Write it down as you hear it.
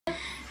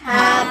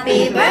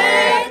Happy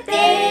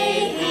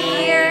birthday,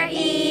 dear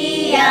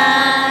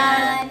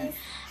Ian.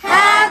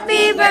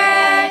 Happy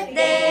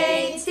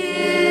birthday to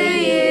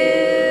you.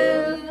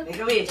 Make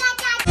a wish.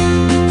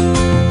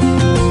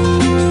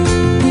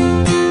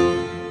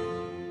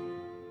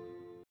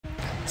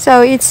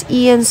 So, it's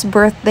Ian's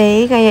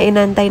birthday, kaya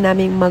inantay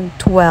namin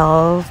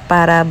mag-12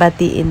 para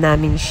batiin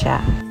namin siya.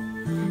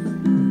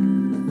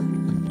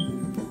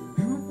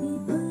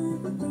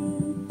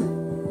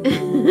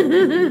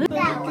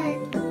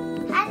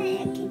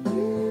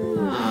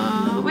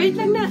 Wait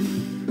lang na.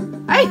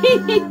 Ay!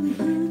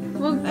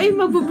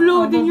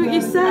 Mag-blow din yung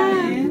isa.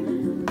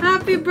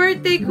 Happy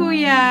birthday,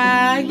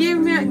 kuya.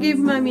 Give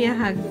mommy a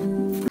hug.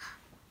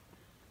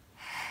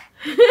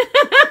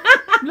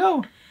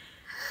 Blow!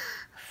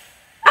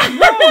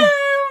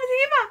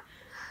 Sige pa.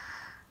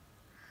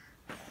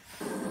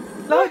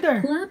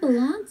 Louder! Clap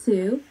along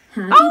to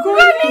Happy Oh,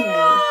 Birthday!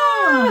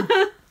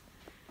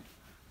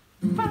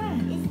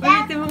 Is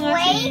that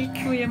quake?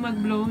 Kuya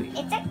mag-blow.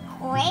 It's a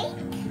quake?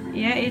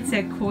 Yeah, it's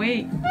a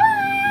quake.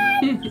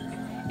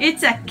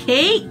 It's a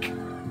cake.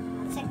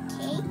 It's a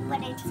cake,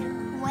 but it's a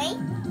quake?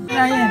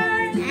 Ryan.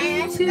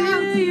 Let's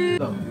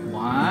go.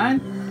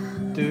 1,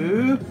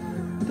 2,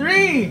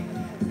 3.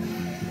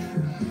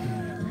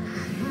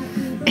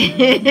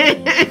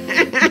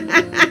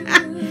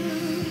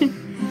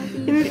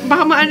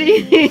 Baka maano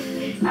yun.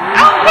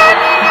 Ang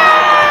galing na!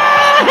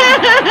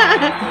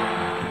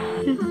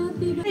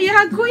 Ay,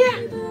 kuya.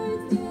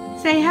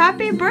 Say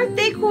happy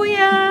birthday,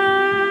 kuya.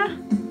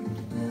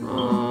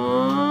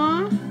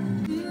 Aww.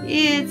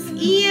 It's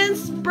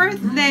Ian's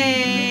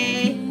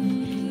birthday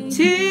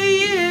to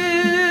you.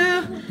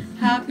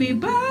 Happy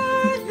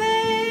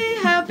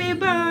birthday, happy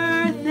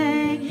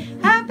birthday,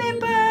 happy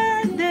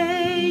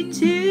birthday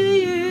to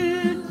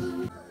you.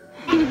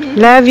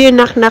 Love you,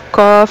 nak-nak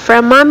ko,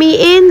 from mommy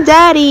and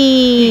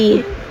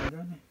daddy.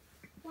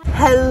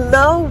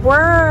 Hello,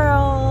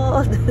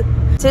 world.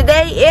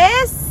 Today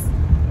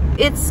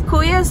it's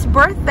Kuya's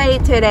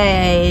birthday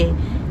today.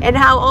 And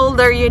how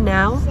old are you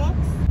now? 6.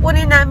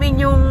 Kunin namin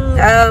yung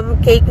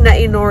cake na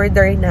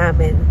in-order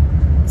namin.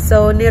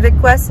 So,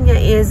 ni-request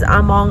niya is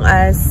Among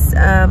Us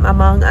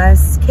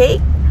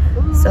cake.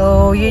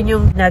 So, yun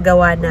yung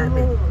nagawa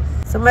namin.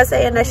 So,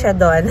 masaya na siya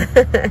doon.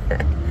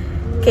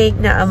 Cake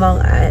na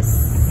Among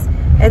Us.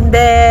 And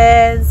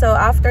then, so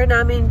after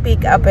namin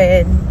pick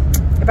upin,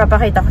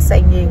 ipapakita ko sa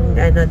inyo yung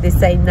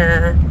design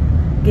na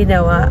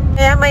ginawa.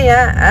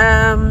 Maya-maya,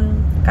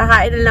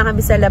 kakain na lang kami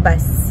sa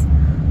labas.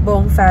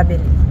 Buong family.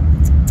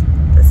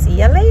 So,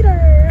 see ya later!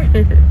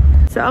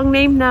 So, ang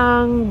name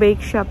ng bake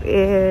shop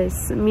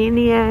is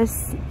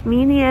Minia's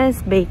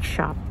Bake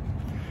Shop.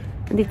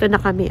 Nandito na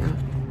kami, ah.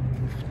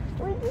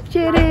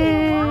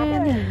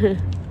 Chirin!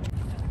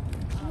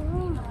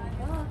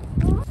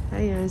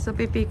 Ayan, so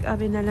pipick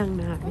upin na lang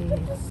namin.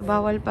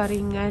 Bawal pa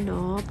rin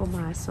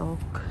pumasok.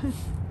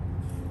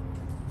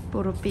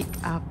 Puro pick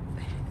up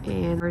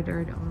and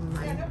ordered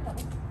online.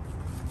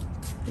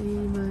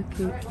 Ayan mga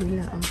cake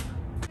nila, oh.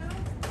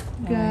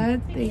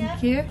 God, thank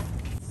you.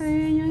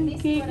 Ayan yung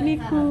cake ni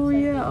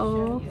Kuya,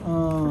 oh.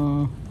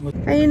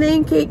 Ayan na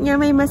yung cake niya,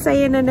 may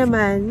masaya na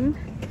naman.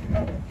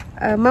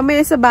 Mamaya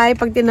sa bahay,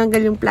 pag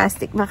tinanggal yung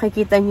plastic,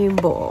 makikita niyo yung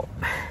buo.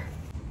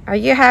 Are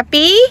you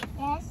happy?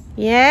 Yes.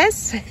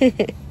 Yes?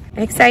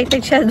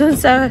 Excited siya dun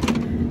sa,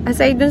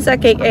 aside dun sa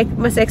cake,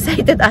 mas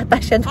excited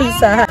ata siya dun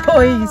sa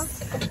toys.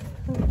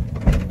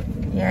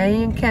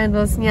 Yan yung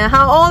candles niya.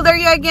 How old are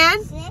you again?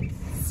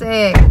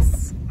 6.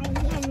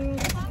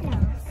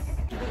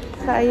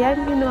 So,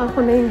 ayan, ginawa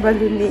ko na yung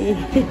balloon ni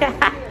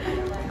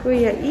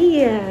Kuya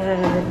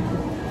Ian.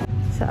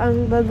 So,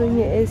 ang balloon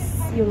niya is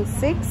yung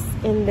 6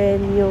 and then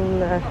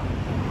yung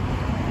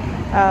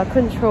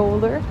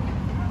controller.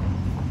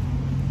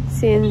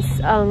 Since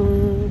ang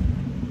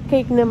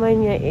cake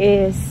naman niya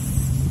is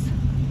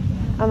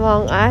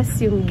Among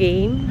Us, yung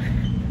game.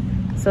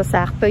 So,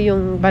 sakto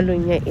yung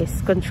balloon niya is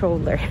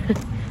controller.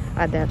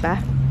 O, diba?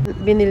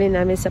 Binili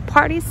namin sa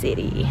Party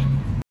City.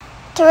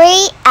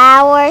 3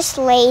 hours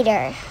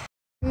later.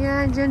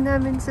 Ayan, dyan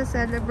namin sa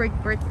celebrate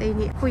birthday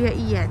ni Kuya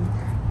Ian.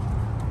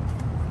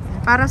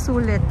 Para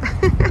sulit.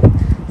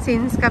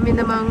 Since kami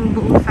namang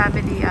buong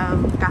family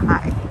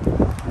kakain.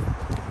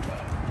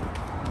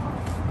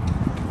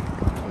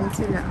 Ayan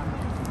sila.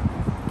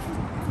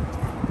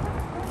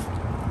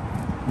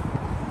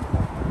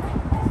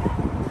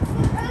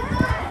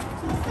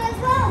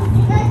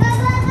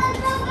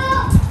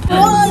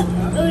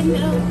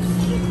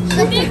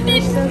 The big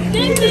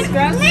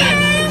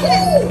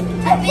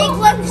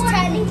one's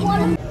trying to get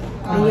them.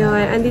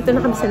 Ayun, andito na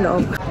kami sa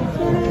loob.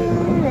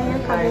 Ayan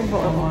kami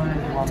buo.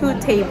 2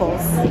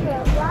 tables.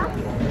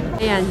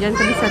 Ayan, dyan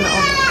kami sa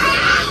loob.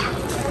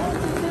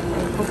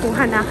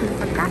 Kukuha na ako ng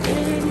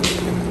pagkain.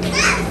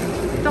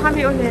 Ito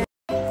kami ulit.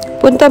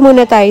 Punta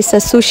muna tayo sa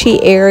sushi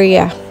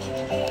area.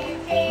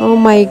 Oh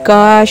my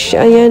gosh.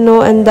 Ayan o,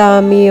 ang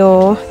dami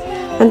o.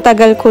 Ang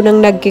tagal ko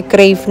nang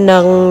nagki-crave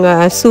ng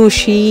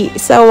sushi.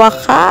 Sa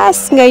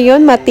wakas,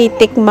 ngayon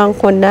matitikman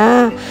ko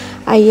na.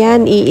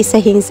 Ayan,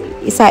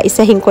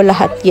 isa-isahin ko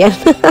lahat yan.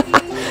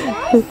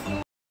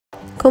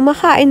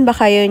 Kumakain ba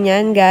kayo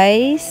niyan,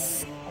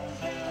 guys?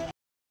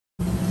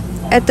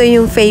 Ito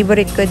yung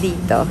favorite ko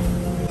dito.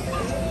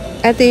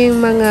 Ito yung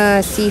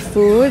mga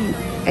seafood.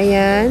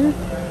 Ayan.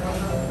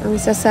 Ang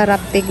sasarap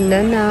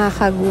tignan,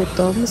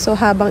 nakakagutom. So,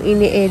 habang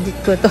ini-edit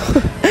ko to,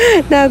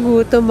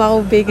 nagutom ako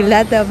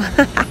bigla, diba?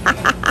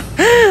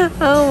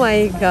 Oh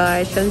my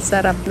gosh, ang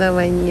sarap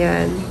naman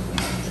yan.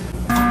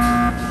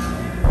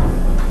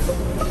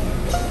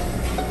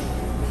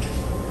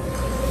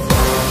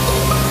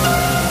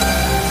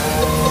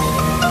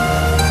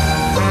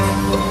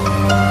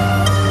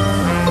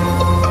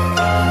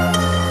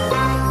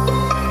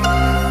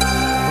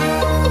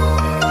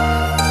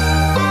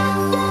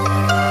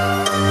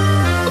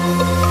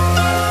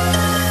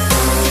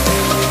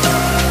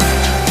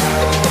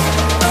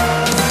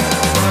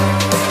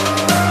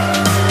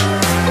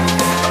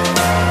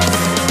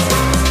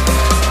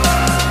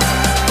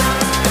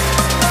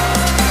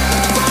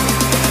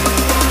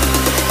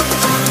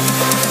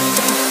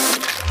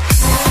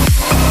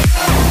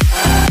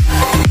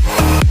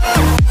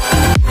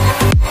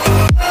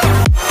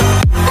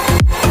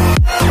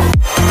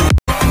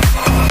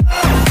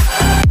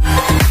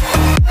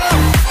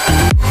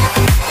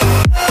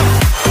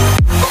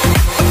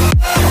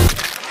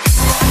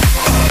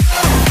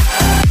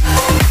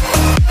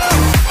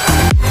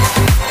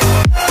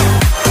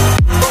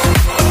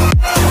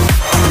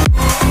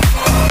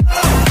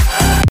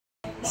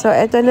 So,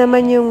 ito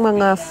naman yung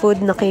mga food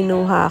na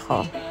kinuha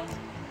ko.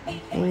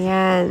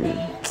 Ayan.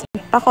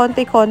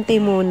 Pa-konti-konti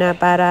muna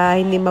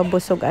para hindi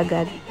mabusog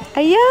agad.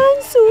 Ayan,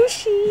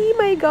 sushi!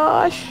 My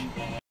gosh!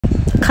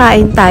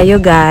 Kain tayo,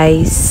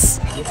 guys.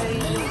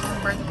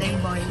 Birthday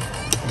boy.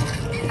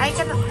 Hi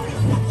ka na.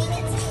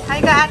 Hi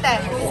ka, ate.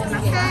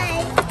 Hi.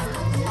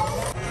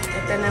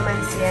 Ito naman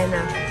si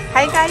Anna.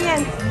 Hi ka,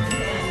 Ayan.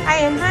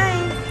 Ayan, hi.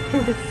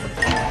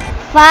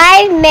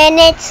 5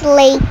 minutes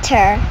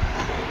later.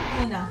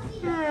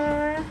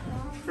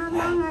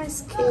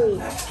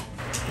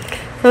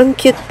 Ang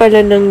cute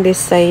pala ng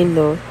design,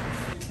 no?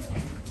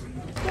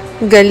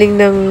 Galing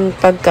ng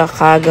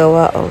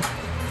pagkakagawa, oh.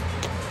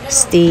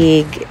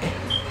 Stig.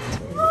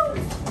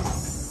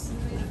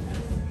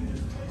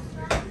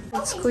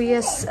 It's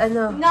Kuya's,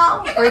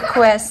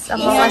 request.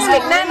 Among Us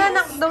cake.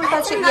 No, don't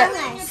touch it yet.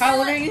 How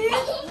old are you?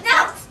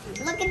 No!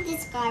 Look at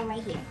this guy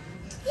right here.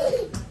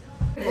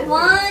 1,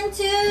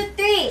 2,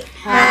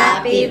 3.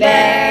 Happy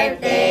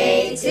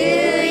birthday to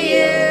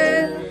you.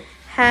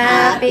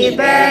 Happy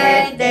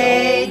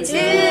birthday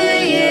to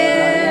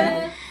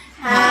you.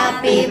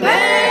 Happy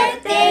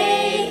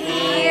birthday,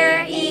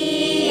 dear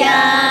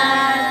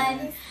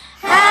Ian.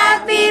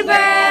 Happy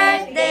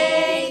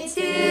birthday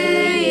to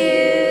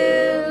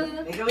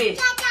you. Make a wish.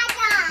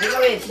 Make a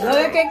wish. Blow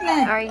your cake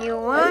na. Are you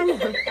one?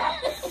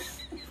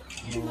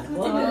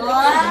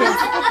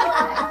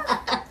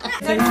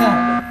 Isa isa.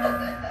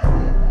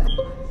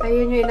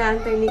 Ayun yung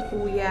inaantay ni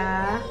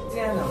Kuya.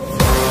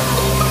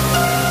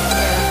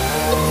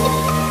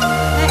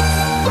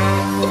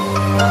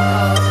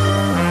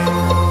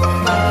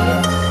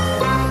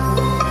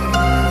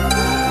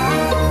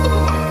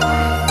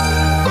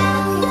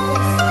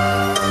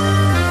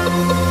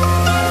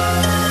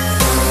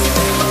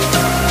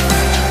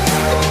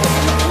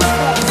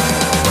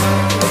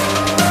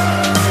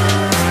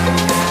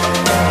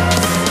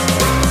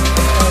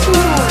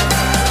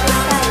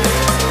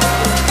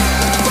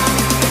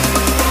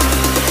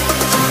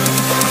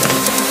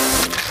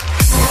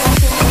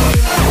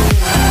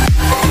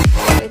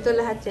 Ito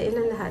lahat siya.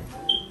 Ilan lahat?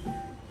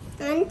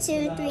 1,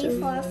 2,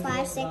 3, 4,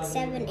 5, 6,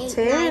 7,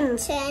 8, 9,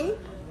 10.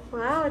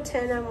 Wow,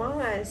 10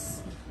 among us.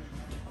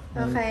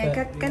 Okay,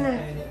 cut ka na.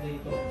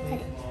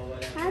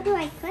 How do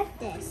I cut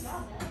this?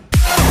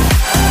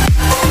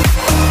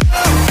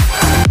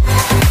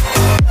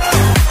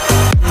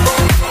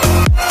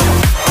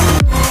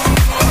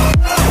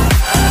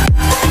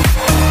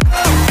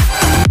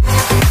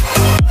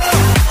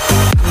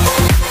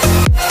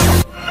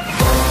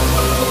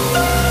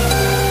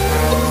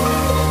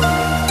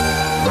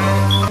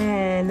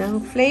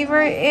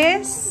 Flavor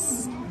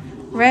is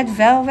red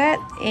velvet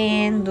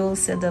and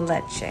dulce de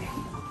leche.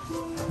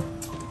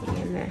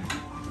 Ayan na.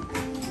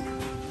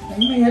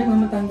 Ay, mahirap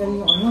na matanggal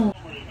yung ano.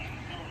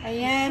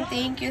 Ayan,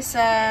 thank you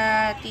sa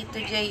Tito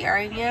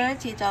JR niya,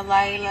 Tita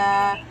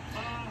Laila,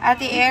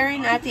 Ate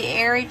Erin, Ate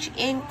Erich,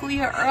 and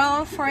Kuya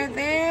Earl for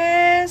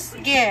this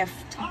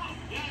gift.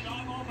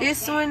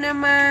 This one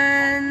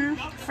naman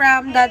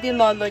from Daddy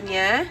Lolo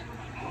niya.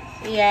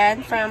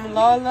 Ayan, from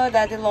Lolo,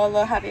 Daddy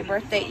Lolo, happy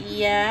birthday,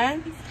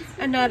 Ian.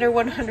 Another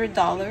 $100.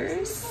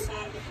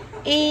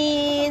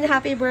 And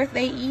happy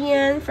birthday,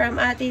 Ian, from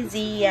Ate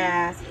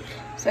Zia.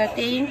 So,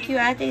 thank you,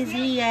 Ate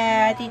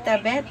Zia, Tita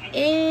Beth,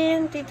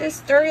 and Tita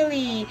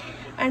Sterling.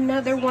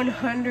 Another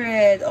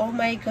 100. Oh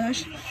my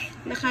gosh.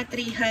 Naka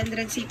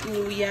 300 si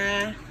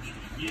Kuya.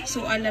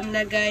 So, alam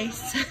na,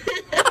 guys.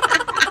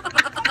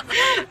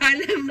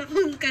 Alam na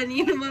kung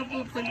kanino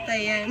mapupunta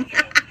yan.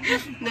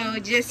 No,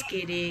 just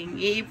kidding.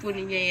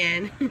 Iipunin niya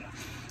yan.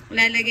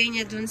 lalagay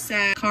niya dun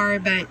sa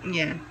car bank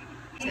niya.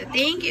 So,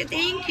 thank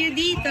you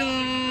dito.